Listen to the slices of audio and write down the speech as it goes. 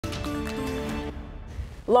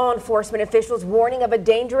Law enforcement officials warning of a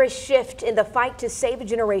dangerous shift in the fight to save a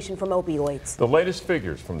generation from opioids. The latest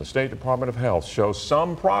figures from the State Department of Health show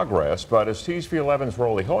some progress, but as TSV11's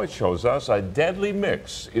Rolly Hoyt shows us, a deadly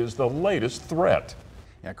mix is the latest threat.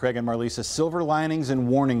 Yeah, Craig and Marlisa, silver linings and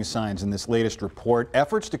warning signs in this latest report.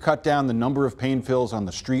 Efforts to cut down the number of pain pills on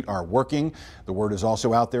the street are working. The word is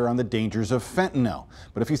also out there on the dangers of fentanyl.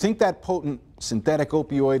 But if you think that potent synthetic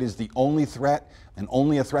opioid is the only threat and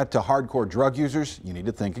only a threat to hardcore drug users, you need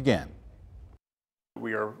to think again.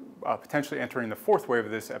 We are potentially entering the fourth wave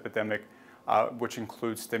of this epidemic, which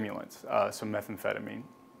includes stimulants, so methamphetamine.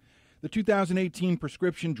 The 2018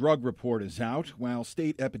 prescription drug report is out. While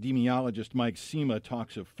state epidemiologist Mike Sema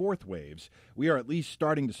talks of fourth waves, we are at least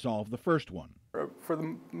starting to solve the first one. For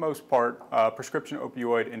the most part, prescription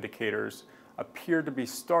opioid indicators appear to be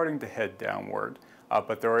starting to head downward,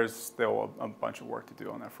 but there is still a bunch of work to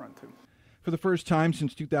do on that front too. For the first time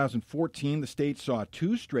since 2014, the state saw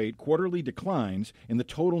 2 straight quarterly declines in the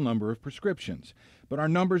total number of prescriptions. But our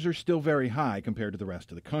numbers are still very high compared to the rest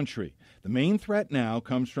of the country. The main threat now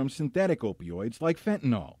comes from synthetic opioids like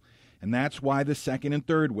fentanyl. And that's why the second and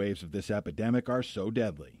third waves of this epidemic are so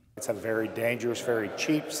deadly. It's a very dangerous, very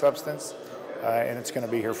cheap substance, and it's going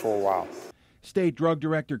to be here for a while. State Drug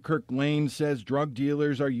Director Kirk Lane says drug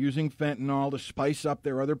dealers are using fentanyl to spice up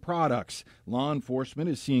their other products. Law enforcement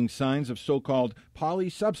is seeing signs of so-called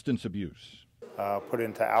polysubstance abuse. Put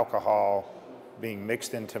into alcohol, being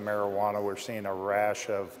mixed into marijuana. We're seeing a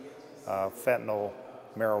rash of fentanyl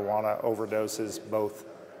marijuana overdoses, both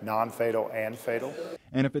non-fatal and fatal.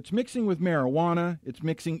 And if it's mixing with marijuana, it's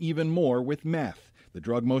mixing even more with meth, the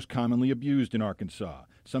drug most commonly abused in Arkansas.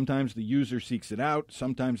 Sometimes the user seeks it out,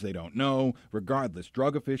 sometimes they don't know. Regardless,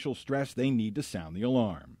 drug officials stress they need to sound the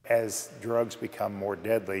alarm. As drugs become more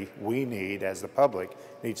deadly, we need, as the public,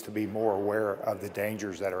 needs to be more aware of the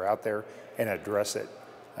dangers that are out there and address it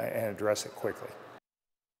quickly.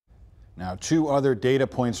 Now, 2 other data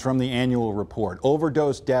points from the annual report.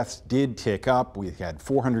 Overdose deaths did tick up. We had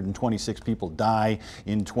 426 people die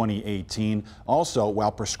in 2018. Also,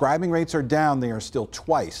 while prescribing rates are down, they are still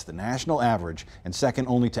twice the national average and second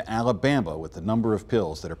only to Alabama with the number of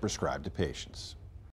pills that are prescribed to patients.